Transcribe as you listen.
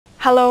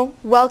Hello,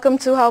 welcome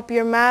to Help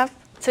Your Math.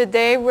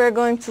 Today we're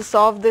going to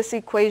solve this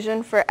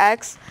equation for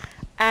x,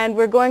 and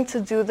we're going to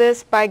do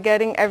this by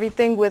getting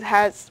everything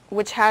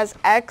which has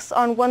x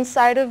on one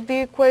side of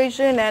the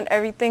equation and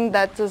everything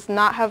that does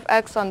not have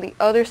x on the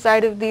other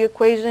side of the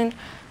equation,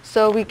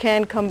 so we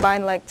can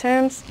combine like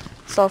terms,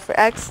 solve for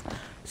x.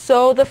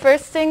 So the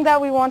first thing that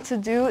we want to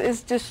do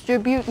is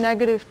distribute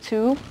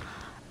 -2,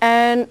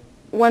 and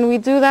when we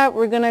do that,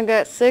 we're going to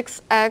get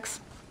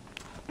 6x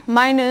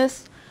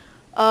minus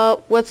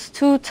what's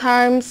 2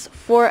 times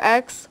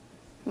 4x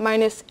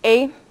minus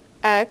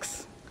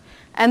 8x,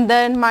 and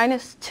then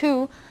minus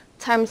 2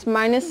 times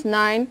minus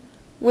 9,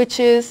 which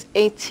is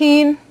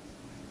 18,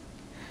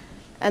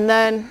 and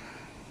then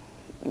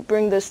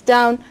bring this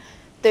down,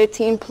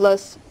 13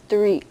 plus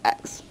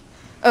 3x.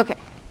 Okay,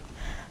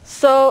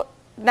 so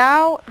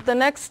now the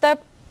next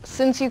step,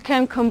 since you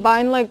can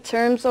combine like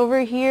terms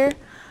over here,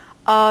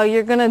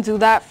 you're going to do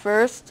that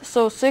first.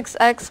 So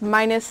 6x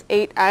minus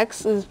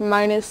 8x is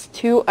minus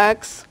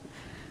 2x,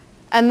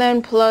 and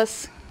then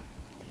plus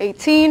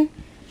 18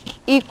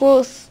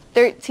 equals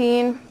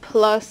 13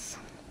 plus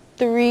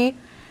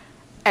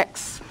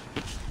 3x.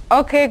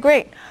 Okay,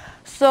 great.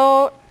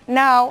 So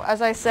now,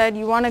 as I said,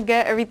 you want to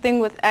get everything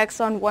with x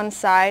on one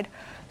side.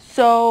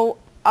 So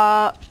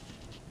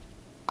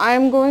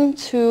I'm going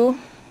to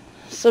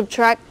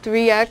subtract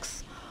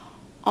 3x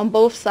on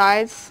both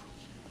sides,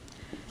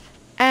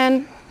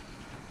 and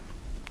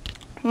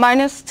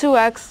minus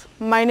 2x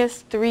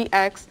minus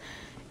 3x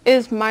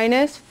is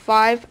minus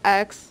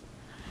 5x,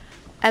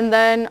 and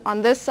then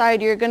on this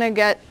side you're going to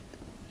get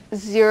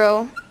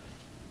 0,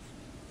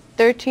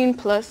 13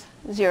 plus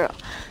 0.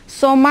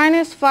 So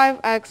minus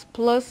 5x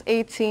plus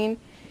 18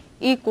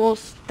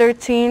 equals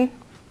 13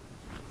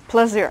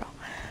 plus 0.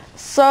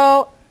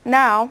 So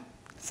now,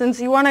 since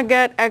you want to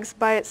get x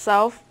by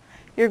itself,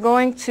 you're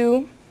going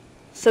to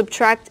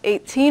subtract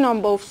 18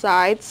 on both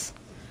sides,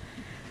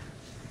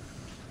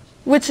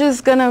 which is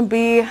going to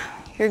be,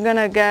 you're going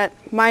to get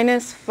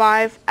minus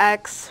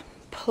 5x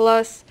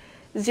plus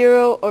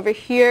 0 over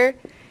here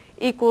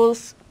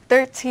equals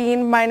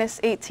 13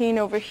 minus 18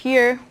 over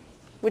here,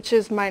 which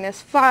is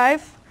minus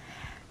 5.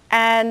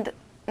 And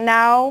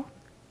now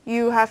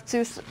you have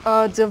to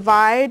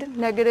divide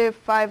negative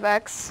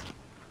 5x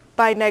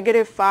by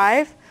negative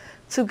 5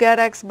 to get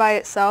x by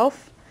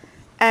itself.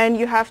 And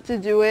you have to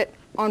do it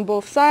on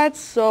both sides.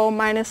 So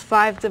minus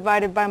 5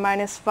 divided by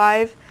minus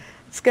 5,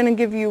 it's going to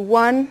give you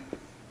 1.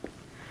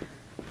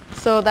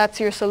 So that's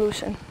your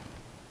solution.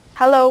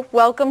 Hello,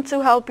 welcome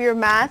to Help Your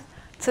Math.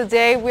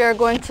 Today we are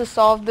going to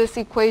solve this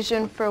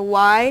equation for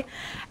y,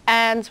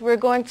 and we're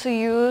going to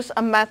use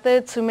a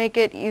method to make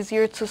it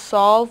easier to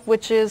solve,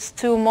 which is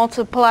to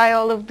multiply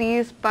all of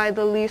these by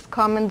the least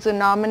common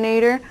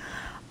denominator,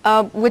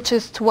 which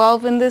is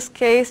 12 in this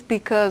case,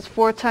 because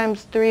 4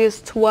 times 3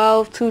 is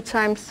 12, 2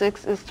 times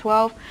 6 is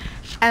 12,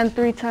 and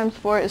 3 times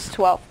 4 is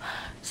 12.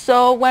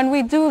 So when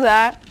we do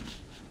that,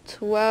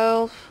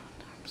 12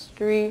 times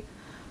 3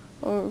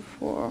 over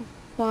 4,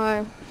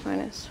 y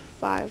minus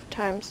 5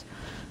 times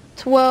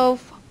 12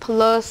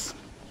 plus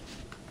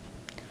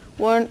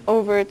 1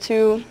 over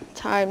 2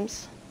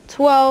 times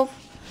 12,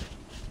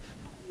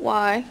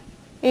 y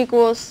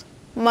equals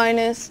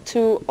minus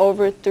 2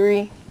 over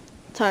 3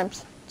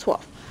 times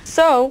 12.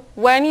 So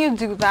when you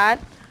do that,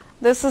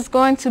 this is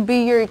going to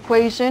be your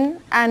equation,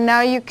 and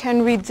now you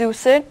can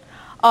reduce it.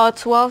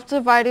 12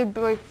 divided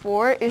by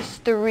 4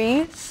 is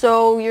 3,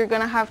 so you're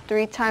going to have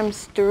 3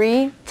 times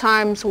 3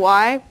 times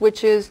y,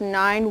 which is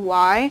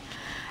 9y,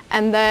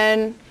 and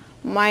then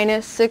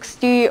minus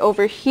 60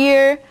 over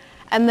here,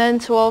 and then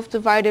 12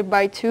 divided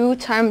by 2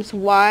 times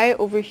y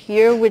over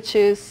here, which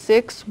is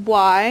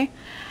 6y,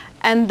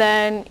 and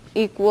then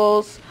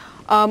equals,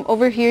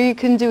 over here you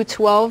can do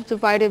 12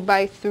 divided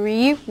by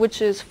 3,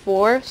 which is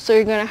 4, so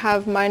you're going to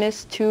have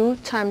minus 2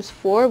 times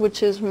 4,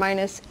 which is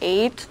minus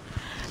 8.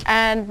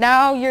 And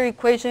now your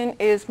equation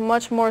is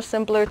much more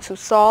simpler to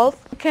solve.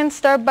 You can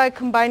start by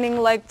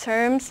combining like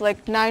terms,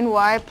 like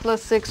 9y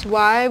plus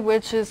 6y,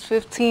 which is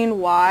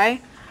 15y.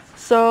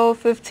 So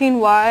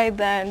 15y,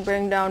 then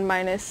bring down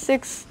minus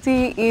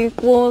 60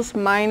 equals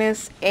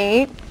minus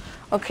 8.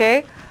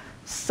 Okay,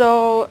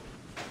 so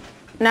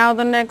now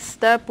the next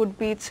step would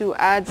be to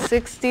add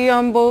 60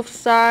 on both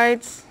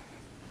sides.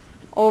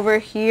 Over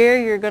here,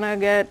 you're going to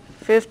get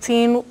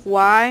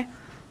 15y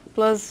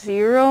plus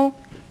 0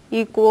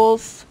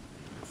 equals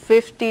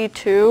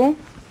 52.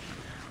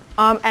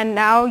 And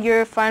now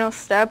your final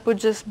step would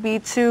just be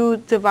to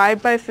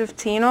divide by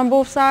 15 on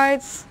both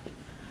sides.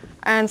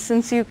 And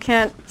since you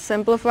can't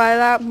simplify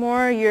that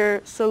more,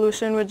 your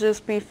solution would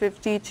just be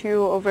 52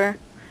 over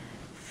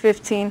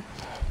 15.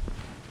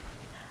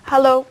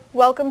 Hello,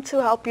 welcome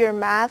to Help Your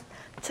Math.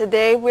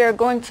 Today we are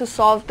going to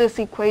solve this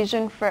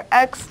equation for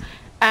x,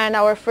 and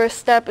our first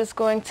step is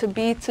going to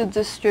be to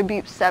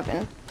distribute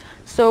 7.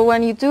 So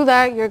when you do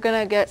that, you're going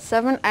to get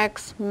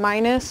 7x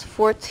minus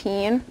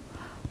 14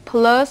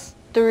 plus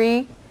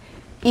 3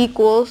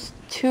 equals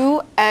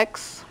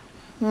 2x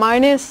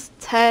minus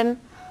 10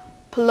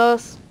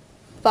 plus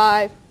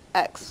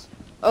 5x.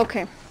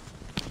 Okay,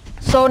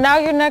 So now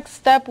your next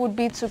step would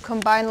be to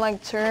combine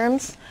like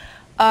terms.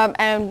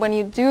 And when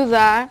you do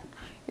that,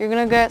 you're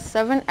going to get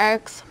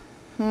 7x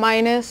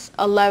minus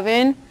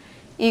 11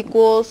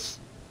 equals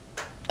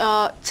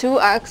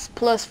 2x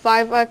plus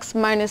 5x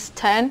minus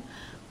 10,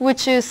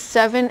 which is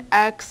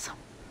 7x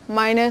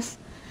minus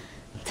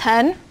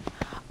 10.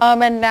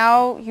 And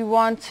now you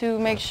want to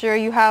make sure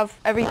you have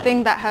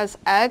everything that has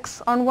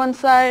x on one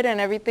side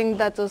and everything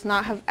that does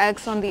not have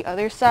x on the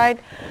other side.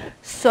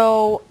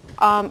 So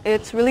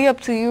it's really up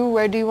to you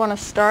where do you want to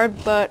start,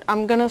 but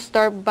I'm going to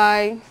start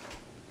by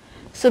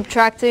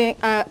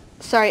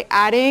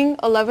adding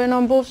 11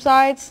 on both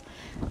sides.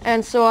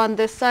 And so on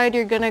this side,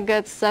 you're going to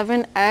get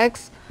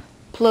 7x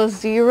plus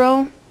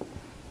 0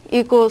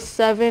 equals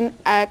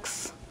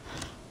 7x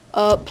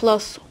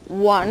plus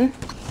 1.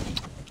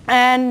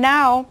 And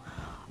now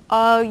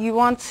you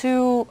want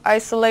to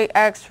isolate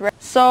x, right?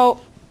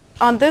 So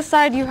on this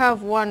side, you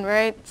have 1,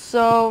 right?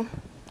 So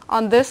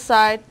on this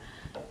side,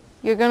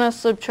 you're going to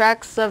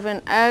subtract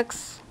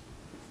 7x,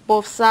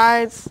 both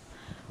sides.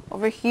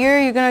 Over here,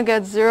 you're going to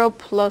get 0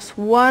 plus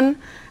 1.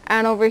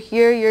 And over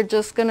here, you're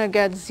just going to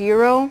get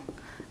 0.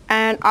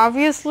 And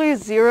obviously,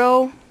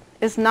 0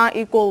 is not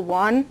equal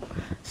 1.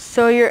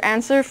 So your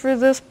answer for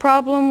this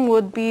problem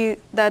would be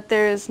that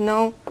there is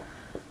no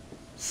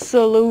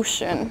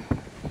solution.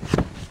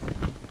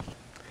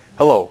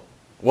 Hello,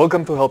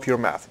 welcome to Help Your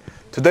Math.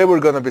 Today we're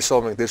going to be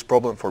solving this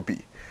problem for B.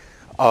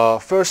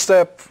 First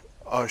step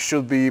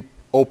should be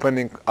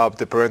opening up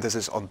the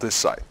parentheses on this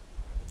side.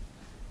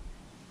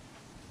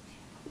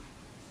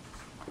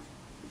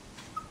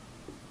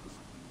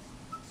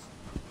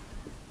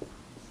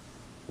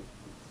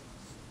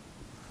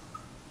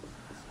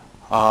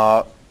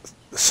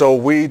 So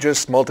we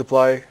just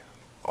multiply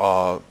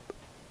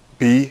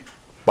B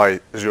by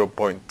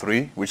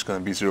 0.3, which is going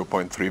to be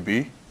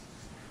 0.3B.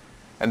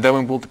 And then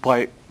we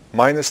multiply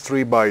minus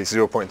 3 by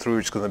 0.3,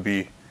 which is going to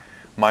be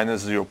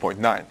minus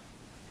 0.9.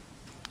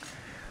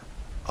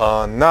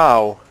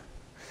 Now,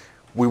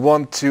 we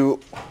want to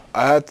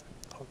add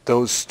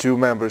those two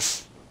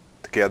members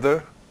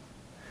together.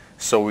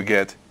 So we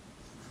get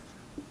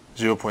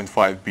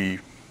 0.5b.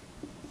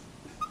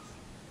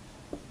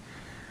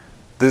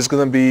 This is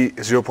going to be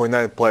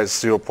 0.9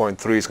 plus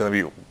 0.3 is going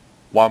to be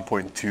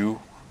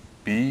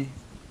 1.2b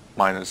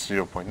minus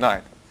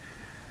 0.9.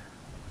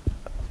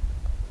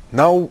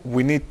 Now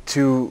we need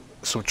to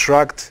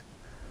subtract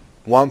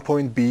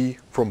 1.b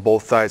from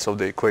both sides of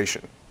the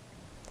equation.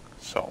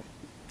 So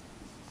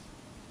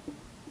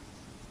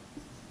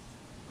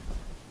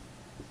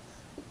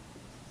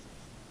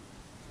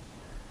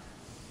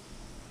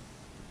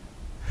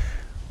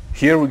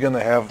here we're going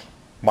to have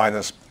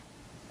minus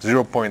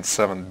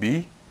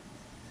 0.7b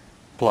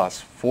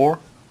plus 4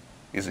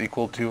 is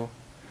equal to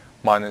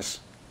minus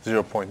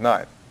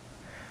 0.9.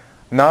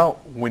 Now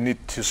we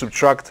need to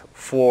subtract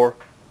 4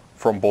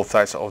 from both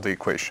sides of the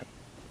equation.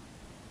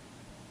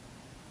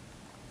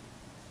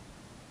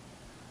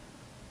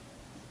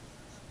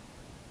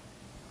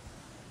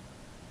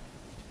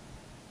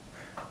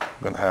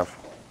 We're going to have,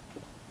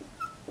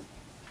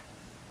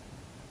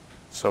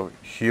 so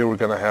here we're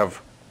going to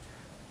have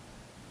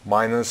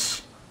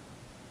minus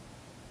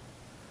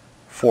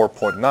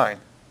 4.9.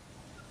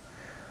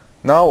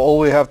 Now all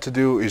we have to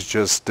do is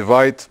just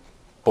divide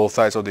both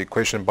sides of the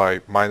equation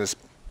by minus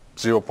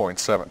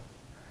 0.7.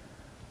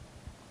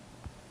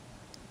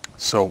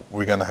 So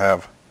we're going to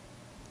have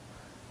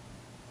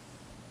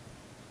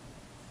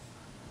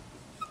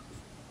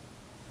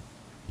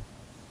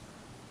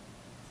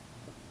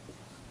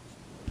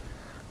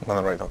I'm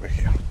going to write over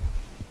here.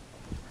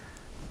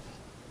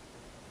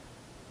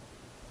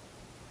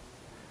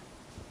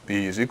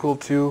 B is equal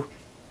to